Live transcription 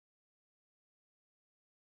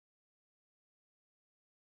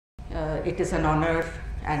it is an honor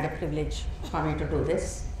and a privilege for me to do this.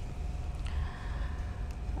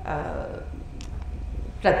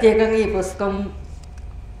 ప్రత్యేకంగా ఈ పుస్తకం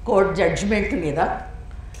court judgement మీద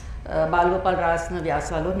బాలగోపాల్ రాసిన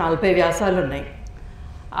వ్యాసాలు 40 వ్యాసాలు ఉన్నాయి.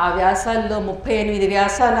 ఆ వ్యాసాల్లో 38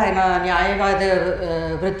 వ్యాసాలు ఆయన న్యాయవాద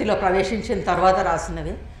వృత్తిలో ప్రవేశించిన తర్వాత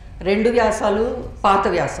రాసినవి, 2 వ్యాసాలు పాత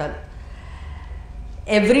వ్యాసాలు.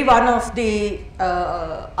 Every one of the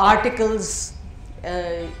articles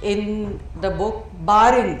in the book,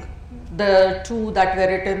 barring the 2 that were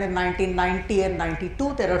written in 1990 and 92,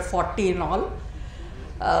 there are 40 in all.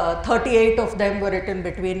 38 of them were written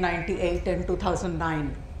between 98 and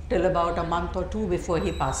 2009, till about a month or 2 before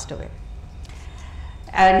he passed away.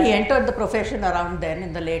 And he entered the profession around then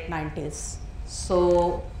in the late 90s. So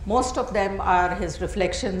most of them are his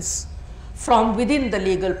reflections from within the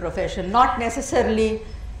legal profession, not necessarily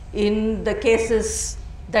in the cases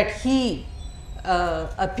that he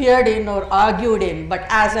appeared in or argued in, but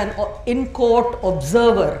as an in-court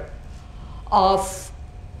observer of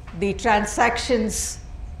the transactions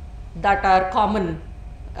that are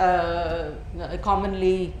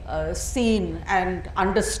commonly seen and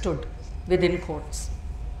understood within courts.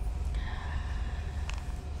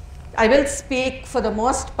 I will speak for the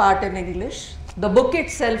most part in English. The book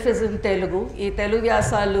itself is in Telugu. Ee Telugu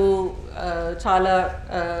vyasalu chala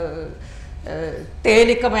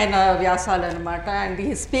telikamayna vyasalu anamata, and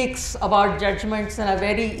he speaks about judgments in a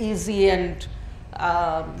very easy and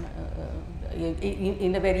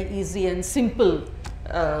in a very easy and simple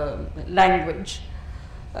language.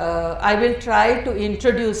 I will try to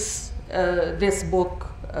introduce this book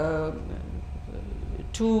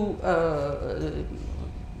to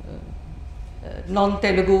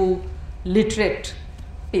non-Telugu literate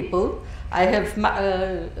people. I have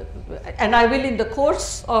and I will, in the course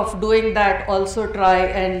of doing that, also try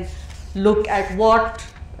and look at what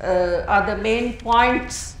are the main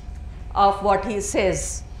points of what he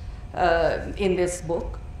says in this book.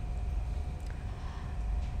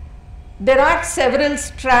 There are several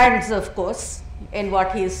strands, of course, in what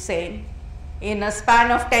he is saying. In a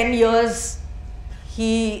span of 10 years,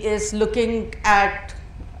 he is looking at,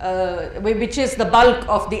 which is the bulk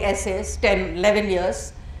of the essays, 11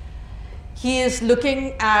 years. He is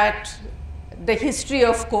looking at the history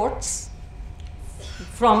of courts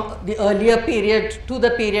from the earlier period to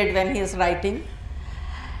the period when he is writing,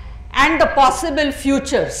 and the possible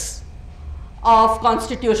futures of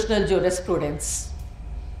constitutional jurisprudence.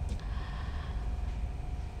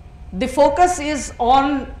 The focus is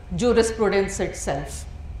on jurisprudence itself.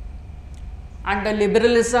 Under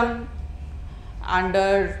liberalism,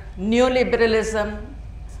 under neoliberalism,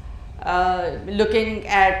 looking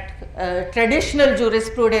at traditional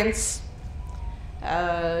jurisprudence,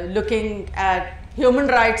 looking at human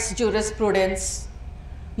rights jurisprudence,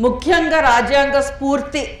 mukhyanga rajyanga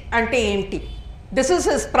spurti ante enti. This is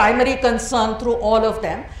his primary concern through all of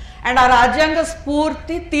them. And ఆ రాజ్యాంగ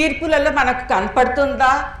స్ఫూర్తి తీర్పులలో మనకు కనపడుతుందా,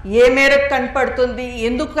 ఏ మేరకు కనపడుతుంది,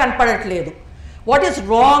 ఎందుకు కనపడట్లేదు? What is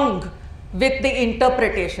wrong with the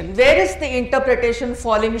interpretation? Where is the interpretation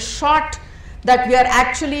falling short that we are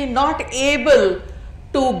actually not able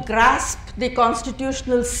to grasp the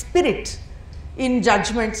constitutional spirit in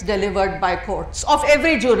judgments delivered by courts of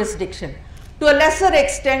every jurisdiction? To a lesser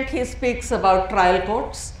extent, he speaks about trial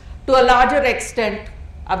courts. To a larger extent,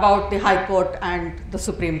 about the High Court and the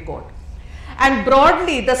Supreme Court. And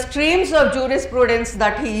broadly, the streams of jurisprudence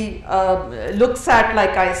that he looks at,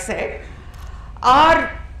 like I said, are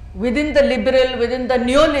within the liberal, within the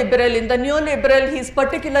neoliberal. In the neoliberal, he is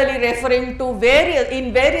particularly referring to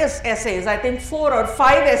various essays, I think 4 or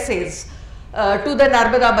 5 essays to the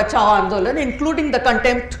Narmada Bachao Andolan, including the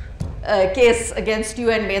contempt case against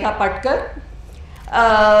you and Medha Patkar,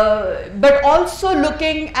 but also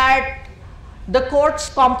looking at the court's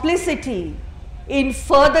complicity in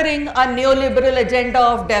furthering a neoliberal agenda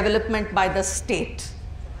of development by the state,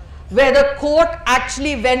 where the court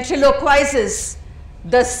actually ventriloquizes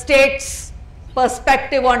the state's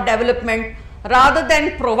perspective on development rather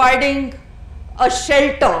than providing a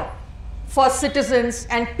shelter for citizens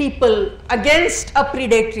and people against a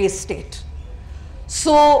predatory state.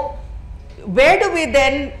 So where do we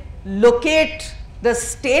then locate the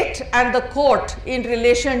state and the court in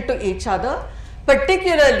relation to each other,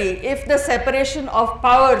 particularly if the separation of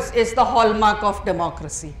powers is the hallmark of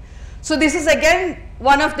democracy? So this is again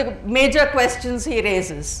one of the major questions he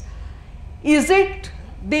raises. Is it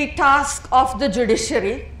the task of the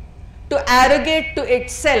judiciary to arrogate to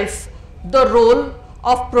itself the role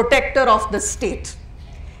of protector of the state?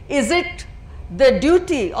 Is it the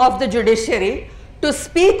duty of the judiciary to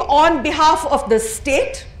speak on behalf of the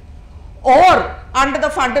state, Or under the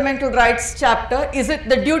fundamental rights chapter, is it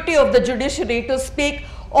the duty of the judiciary to speak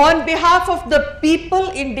on behalf of the people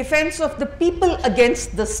in defense of the people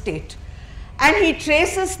against the state? And he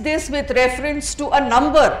traces this with reference to a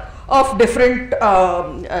number of different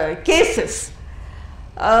cases.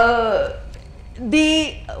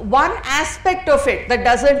 The one aspect of it that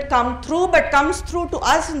doesn't come through but comes through to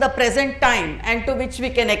us in the present time and to which we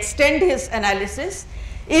can extend his analysis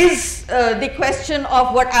is the question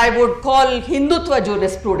of what I would call Hindutva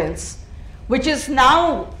jurisprudence, which is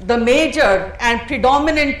now the major and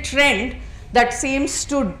predominant trend that seems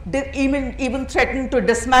to even threaten to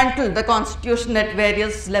dismantle the constitution at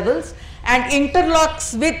various levels and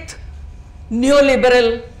interlocks with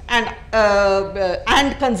neoliberal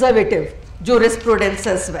and conservative jurisprudence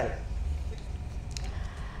as well.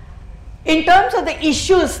 In terms of the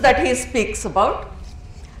issues that he speaks about,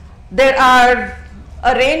 there are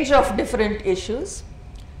a range of different issues.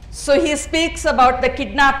 So he speaks about the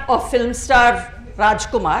kidnap of film star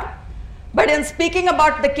Rajkumar, but in speaking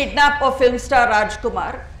about the kidnap of film star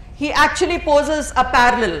Rajkumar, he actually poses a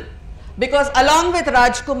parallel, because along with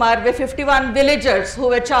Rajkumar were 51 villagers who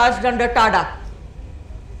were charged under TADA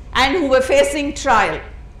and who were facing trial.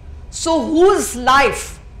 So whose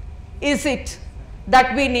life is it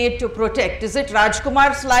that we need to protect? Is it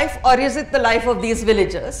Rajkumar's life or is it the life of these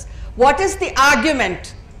villagers? What is the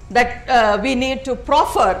argument that we need to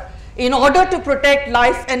proffer in order to protect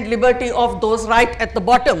life and liberty of those right at the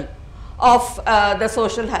bottom of the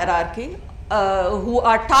social hierarchy, who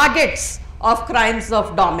are targets of crimes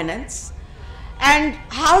of dominance? And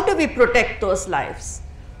how do we protect those lives?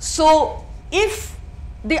 So if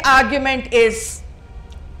the argument is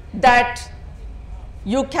that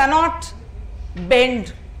you cannot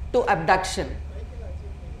bend to abduction,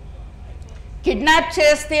 kidnap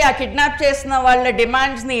చేస్తే ఆ kidnap చేసిన వాళ్ళ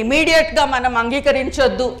డిమాండ్స్ని ఇమీడియట్గా మనం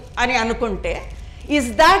అంగీకరించొద్దు అని అనుకుంటే, is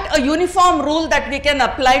that a uniform rule that we can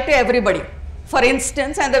apply to everybody? For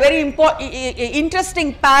instance, and the very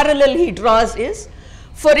interesting parallel he draws is,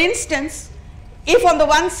 for instance, if on the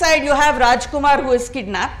one side you have Rajkumar who is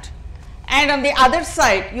kidnapped, and on the other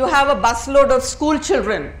side you have a busload of school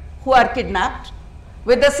children who are kidnapped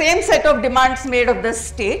with the same set of demands made of the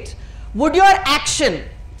state, would your action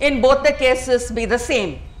in both the cases be the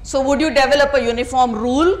same? So would you develop a uniform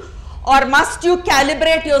rule, or must you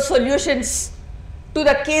calibrate your solutions to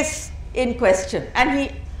the case in question? And he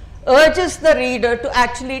urges the reader to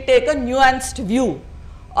actually take a nuanced view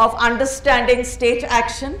of understanding state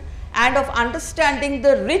action and of understanding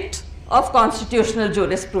the writ of constitutional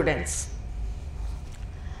jurisprudence.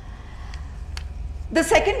 The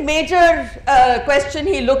second major question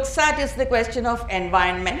he looks at is the question of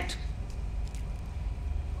environment.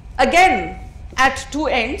 Again, at two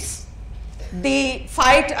ends, the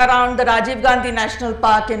fight around the Rajiv Gandhi National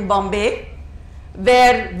Park in Bombay,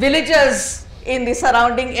 where villagers in the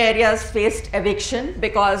surrounding areas faced eviction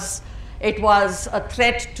because it was a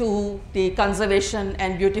threat to the conservation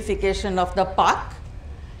and beautification of the park,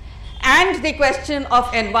 and the question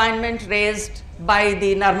of environment raised by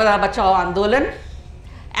the Narmada Bachao Andolan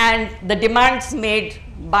and the demands made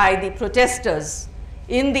by the protesters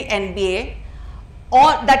in the NBA,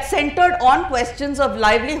 that centered on questions of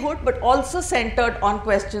livelihood but also centered on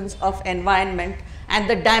questions of environment and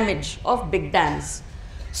the damage of big dams.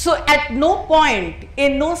 So at no point,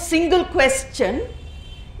 in no single question,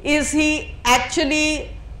 is he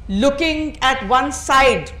actually looking at one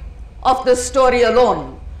side of the story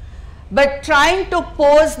alone, but trying to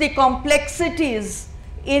pose the complexities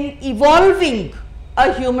in evolving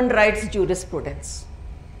a human rights jurisprudence.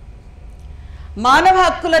 మానవ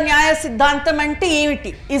హక్కుల న్యాయ సిద్ధాంతం అంటే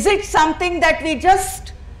ఏమిటి? Is it something that we just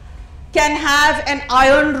can have an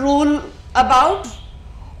iron rule about,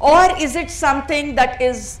 or is it something that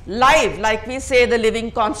is live, like we say the living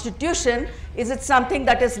constitution? Is it something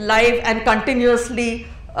that is live and continuously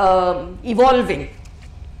evolving?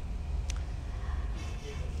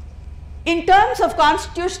 In terms of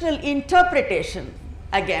constitutional interpretation,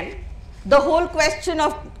 again, the whole question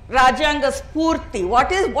of Rajyanga Spurti,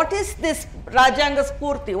 what is this Rajyanga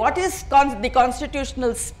Spurti? What is the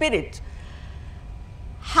constitutional spirit?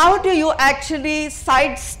 How do you actually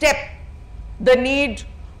sidestep the need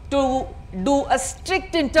to do a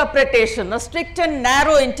strict interpretation, a strict and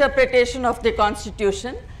narrow interpretation of the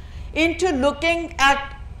constitution, into looking at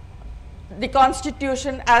the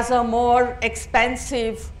constitution as a more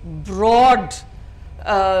expansive, broad,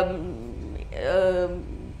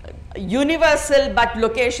 universal but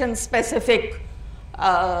location specific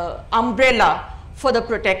umbrella for the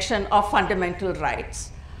protection of fundamental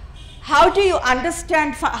rights? How do you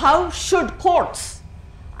understand, how should courts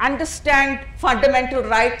understand fundamental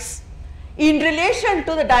rights in relation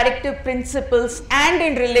to the directive principles and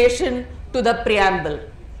in relation to the preamble.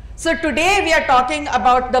 So today we are talking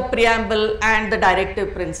about the preamble and the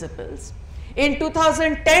directive principles. In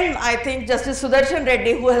 2010, I think Justice Sudarshan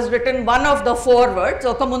Reddy, who has written one of the forewords,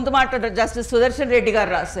 oka mundu మాట Justice Sudarshan Reddy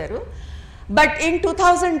garu rasaru. But in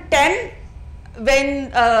 2010,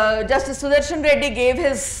 when Justice Sudarshan Reddy gave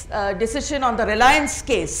his decision on the Reliance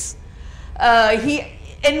case, he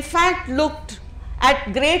in fact looked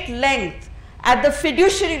at great length at the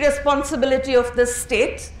fiduciary responsibility of the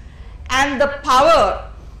state and the power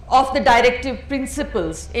of the directive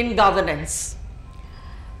principles in governance.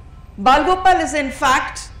 Balagopal is in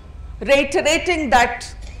fact reiterating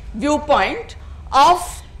that viewpoint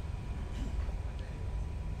of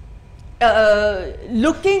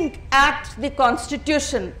looking at the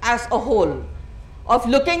constitution as a whole, of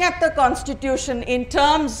looking at the constitution in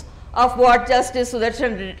terms of what Justice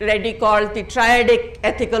Sudarshan Reddy called the triadic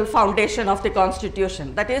ethical foundation of the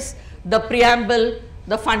constitution, that is the preamble,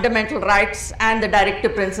 the fundamental rights and the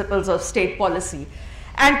directive principles of state policy.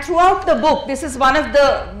 And throughout the book, this is one of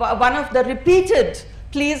the repeated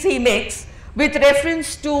pleas he makes with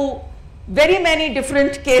reference to very many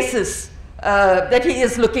different cases that he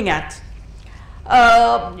is looking at.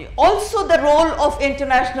 Also the role of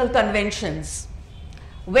international conventions,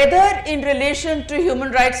 whether in relation to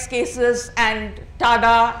human rights cases and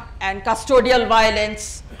TADA and custodial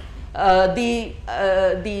violence, the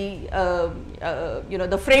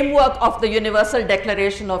framework of the Universal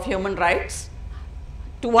Declaration of Human Rights,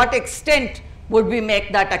 to what extent would we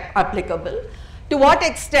make that applicable? To what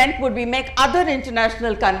extent would we make other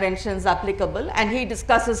international conventions applicable? And he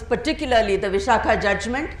discusses particularly the Vishakha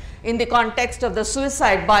judgment in the context of the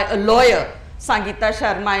suicide by a lawyer, Sangeeta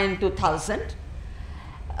Sharma, in 2000.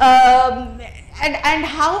 And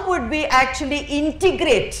how would we actually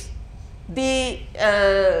integrate the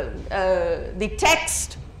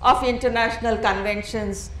text of international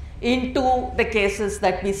conventions into the cases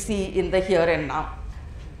that we see in the here and now?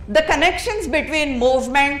 The connections between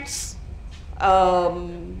movements,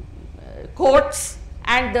 courts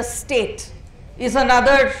and the state is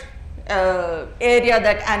another area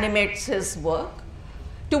that animates his work.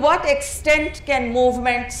 To what extent can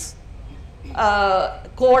movements,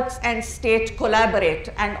 courts and state collaborate,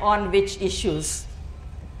 and on which issues?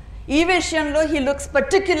 He looks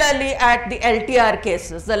particularly at the LTR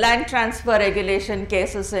cases, the land transfer regulation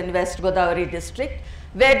cases in West Godavari district,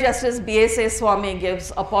 where Justice B.S.A. Swamy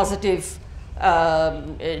gives a positive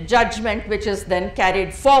judgment which is then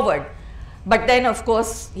carried forward. But then of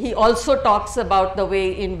course he also talks about the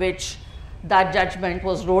way in which that judgment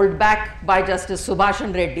was rolled back by Justice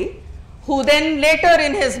Subhashan Reddy, who then later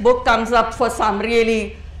in his book comes up for some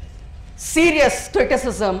really serious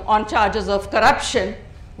criticism on charges of corruption,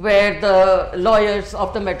 where the lawyers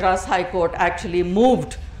of the Madras High Court actually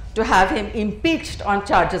moved to have him impeached on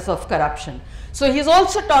charges of corruption. So he's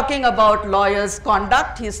also talking about lawyers'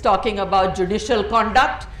 conduct, he's talking about judicial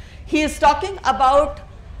conduct, he is talking about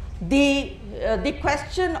the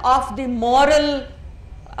question of the moral,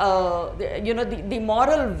 the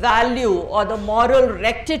moral value or the moral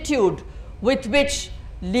rectitude with which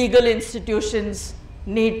legal institutions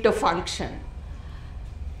need to function.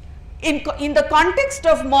 In the context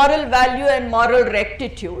of moral value and moral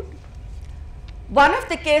rectitude, one of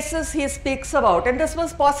the cases he speaks about, and this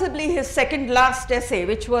was possibly his second last essay,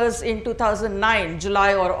 which was in 2009,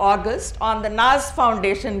 July or August, on the Naz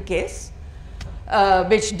Foundation case,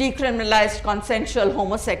 which decriminalized consensual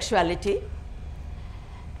homosexuality.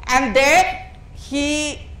 And there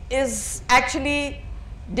he is actually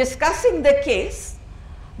discussing the case,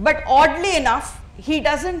 but oddly enough, he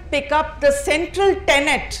doesn't pick up the central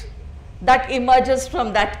tenet that emerges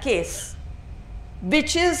from that case,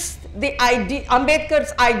 which is the idea,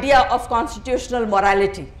 Ambedkar's idea of constitutional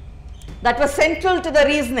morality that was central to the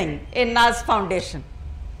reasoning in Naz Foundation.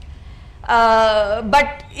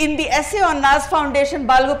 But in the essay on Naz Foundation,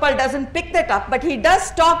 Balagopal doesn't pick that up, but he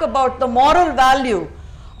does talk about the moral value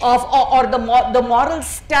of or the moral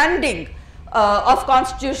standing of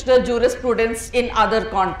constitutional jurisprudence in other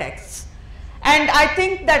contexts. And I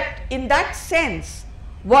think that in that sense,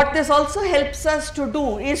 what this also helps us to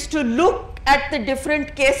do is to look at the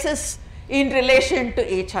different cases in relation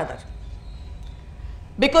to each other.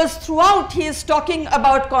 Because throughout he is talking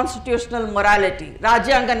about constitutional morality,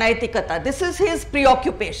 Rajyanga Naitikata, this is his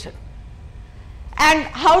preoccupation. And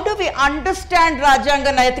how do we understand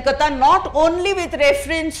Rajyanga Naitikata? Not only with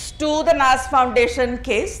reference to the Naz Foundation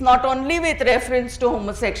case, not only with reference to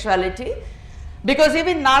homosexuality, because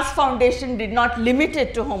even Naz Foundation did not limit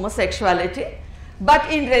it to homosexuality,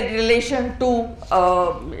 but in relation to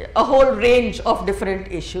a whole range of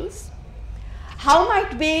different issues. how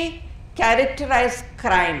might we characterize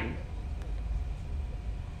crime,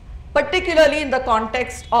 particularly in the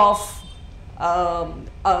context of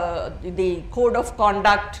the code of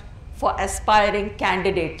conduct for aspiring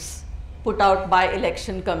candidates put out by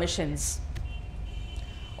election commissions,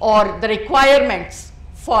 or the requirements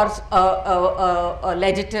for a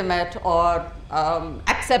legitimate or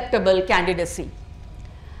acceptable candidacy.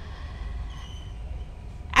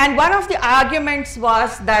 And one of the arguments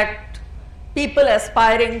was that people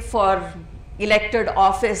aspiring for elected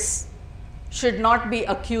office should not be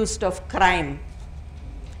accused of crime.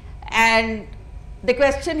 And the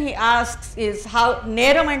question he asks is, how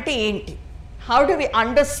neram ante enti? How do we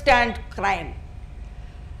understand crime?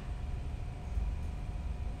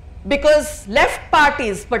 Because left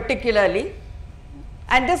parties particularly,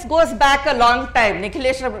 and this goes back a long time,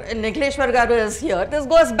 Nikhileshwar Garu is here, this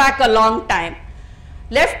goes back a long time.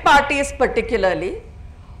 Left parties particularly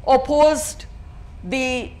opposed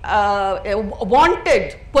the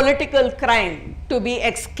wanted political crime to be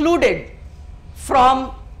excluded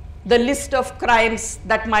from the list of crimes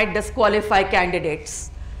that might disqualify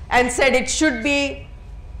candidates, and said it should be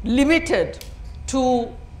limited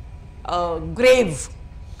to grave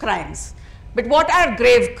crimes. But what are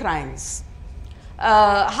grave crimes?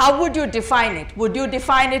 How would you define it? Would you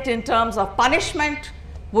define it in terms of punishment?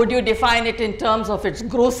 Would you define it in terms of its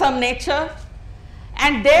gruesome nature?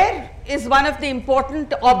 And there is one of the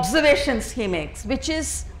important observations he makes, which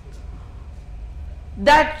is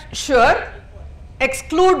that, sure,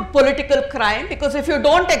 exclude political crime, because if you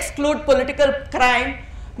don't exclude political crime,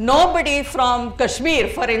 nobody from Kashmir,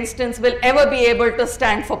 for instance, will ever be able to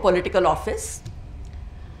stand for political office,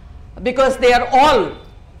 because they are all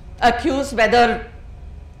accused, whether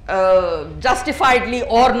justifiedly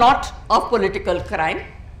or not, of political crime.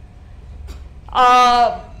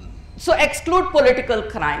 So exclude political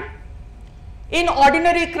crime. In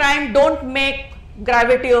ordinary crime, don't make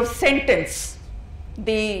gravity of sentence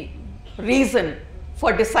the reason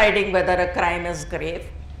for deciding whether a crime is grave.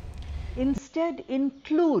 Instead,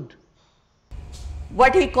 include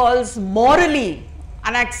what he calls morally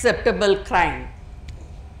unacceptable crime.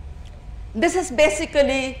 This is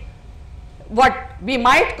basically what we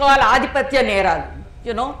might call adipatya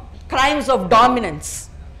neralu, crimes of dominance.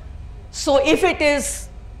 So if it is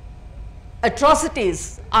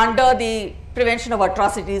atrocities under the Prevention of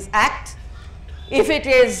Atrocities Act, if it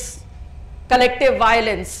is collective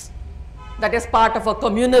violence that is part of a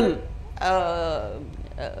communal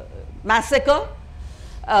massacre,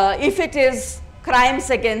 if it is crimes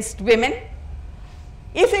against women,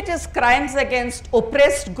 if it is crimes against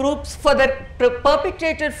oppressed groups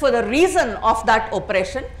perpetrated for the reason of that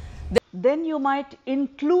oppression, then you might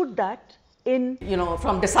include that in,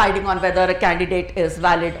 from deciding on whether a candidate is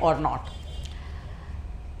valid or not.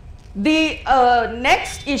 The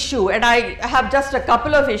next issue, and I have just a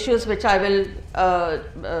couple of issues which I will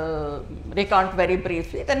recount very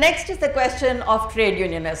briefly. The next is the question of trade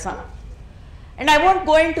unionism. And I won't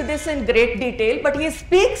go into this in great detail, but he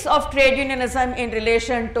speaks of trade unionism in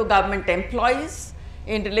relation to government employees,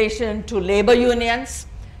 in relation to labor unions,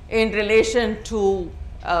 in relation to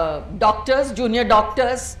doctors, junior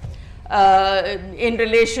doctors, in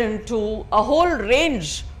relation to a whole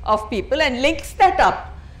range of people, and links that up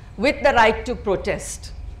with the right to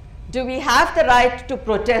protest. Do we have the right to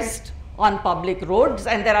protest on public roads?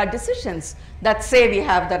 And there are decisions that say we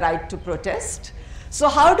have the right to protest. So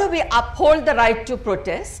how do we uphold the right to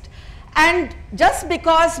protest? And just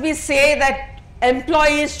because we say that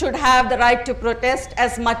employees should have the right to protest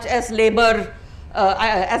as much as labor,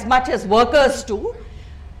 as much as workers do,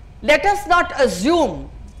 let us not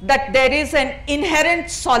assume that there is an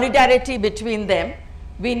inherent solidarity between them.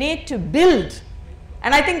 We need to build,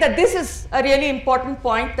 and I think that this is a really important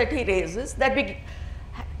point that he raises, that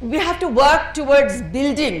we have to work towards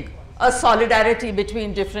building a solidarity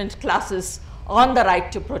between different classes on the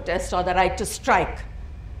right to protest or the right to strike.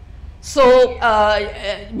 So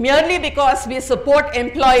merely because we support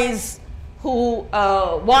employees who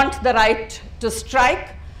want the right to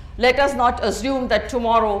strike, let us not assume that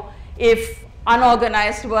tomorrow, if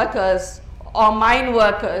unorganized workers or mine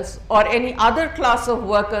workers or any other class of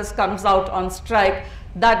workers comes out on strike,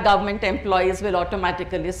 that government employees will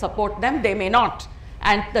automatically support them. They may not.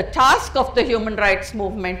 And the task of the human rights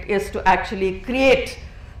movement is to actually create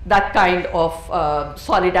that kind of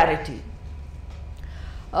solidarity.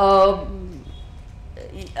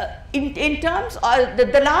 In terms of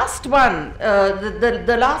the last one,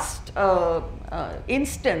 the last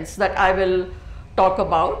instance that I will talk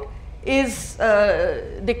about is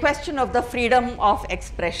the question of the freedom of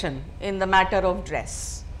expression in the matter of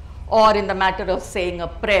dress, or in the matter of saying a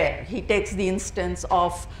prayer. He takes the instance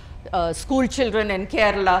of school children in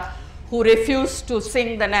Kerala who refused to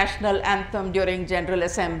sing the national anthem during General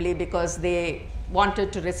Assembly because they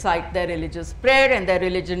wanted to recite their religious prayer and their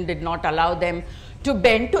religion did not allow them to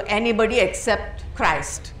bend to anybody except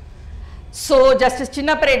Christ. So Justice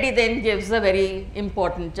Chinnapareddy then gives a very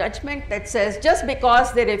important judgment that says just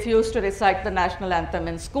because they refuse to recite the national anthem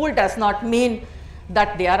in school does not mean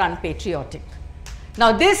that they are unpatriotic.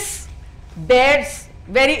 Now this bears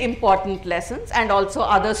very important lessons, and also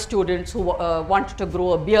other students who wanted to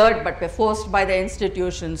grow a beard but were forced by the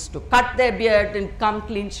institutions to cut their beard and come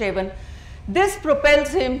clean shaven. This propels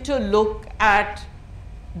him to look at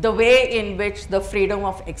the way in which the freedom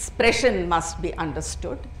of expression must be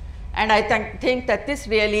understood, and I think that this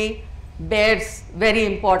really bears very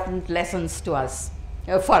important lessons to us,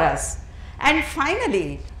 for us. And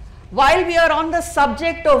finally, while we are on the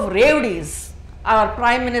subject of rowdies, our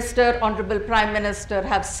Prime Minister, Honorable Prime Minister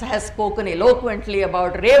has spoken eloquently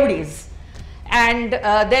about rowdies, and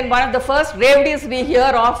then one of the first rowdies we hear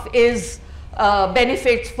of is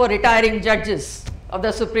benefits for retiring judges of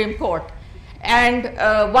the Supreme Court. And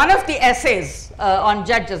one of the essays on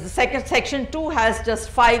judges, the section 2 has just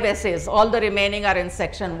 5 essays, all the remaining are in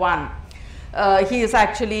section 1. He is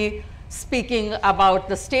actually speaking about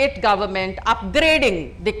the state government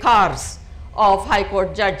upgrading the cars of High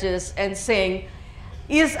Court judges and saying,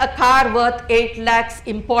 is a car worth 8 lakhs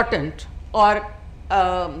important or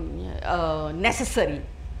necessary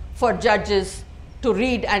for judges to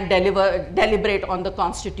read and deliberate on the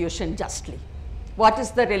Constitution justly? What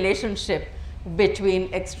is the relationship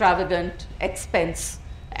between extravagant expense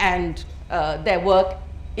and their work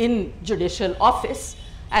in judicial office?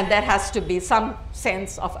 And there has to be some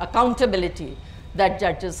sense of accountability that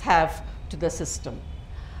judges have to the system.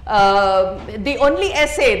 The only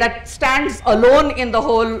essay that stands alone in the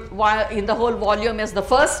whole volume is the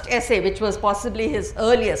first essay, which was possibly his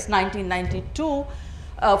earliest, 1992,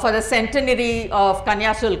 for the centenary of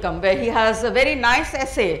Kanyasulkam, where he has a very nice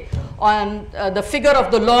essay on the figure of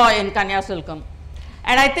the law in Kanyasulkam.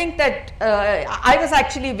 And I think that I was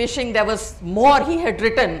actually wishing there was more he had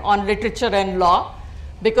written on literature and law,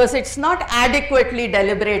 because it's not adequately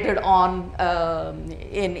deliberated on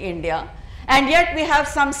in India. And yet we have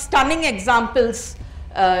some stunning examples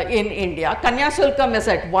in India. Kanyasulkam is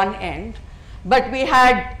at one end, but we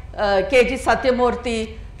had K.G.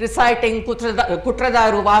 Satyamurthy reciting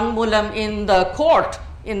Kutradaru Vangmulam in the court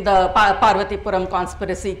in the Parvatipuram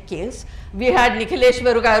conspiracy case. We had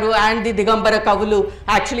Nikhileshwaru Garu and the Digambara Kavulu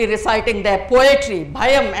actually reciting their poetry.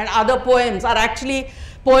 Bhayam and other poems are actually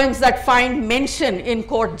poems that find mention in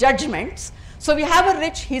court judgments. So we have a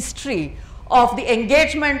rich history of the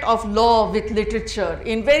engagement of law with literature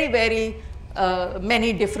in very, very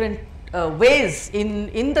many different ways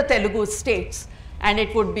in the Telugu states, and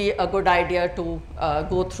it would be a good idea to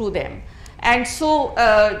go through them. And so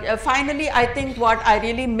finally, I think what I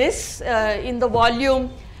really miss in the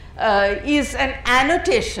volume is an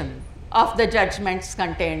annotation of the judgments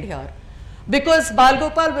contained here, because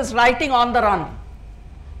Balagopal was writing on the run.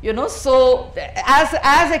 You know, so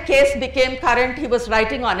as a case became current, he was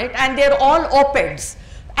writing on it, and they're all op-eds.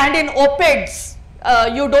 And in op-eds,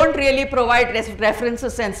 you don't really provide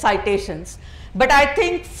references and citations. But I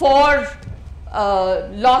think for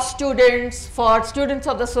law students, for students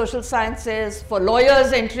of the social sciences, for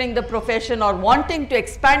lawyers entering the profession or wanting to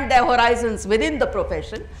expand their horizons within the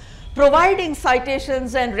profession, providing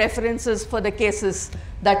citations and references for the cases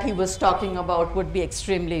that he was talking about would be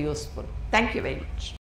extremely useful. Thank you very much.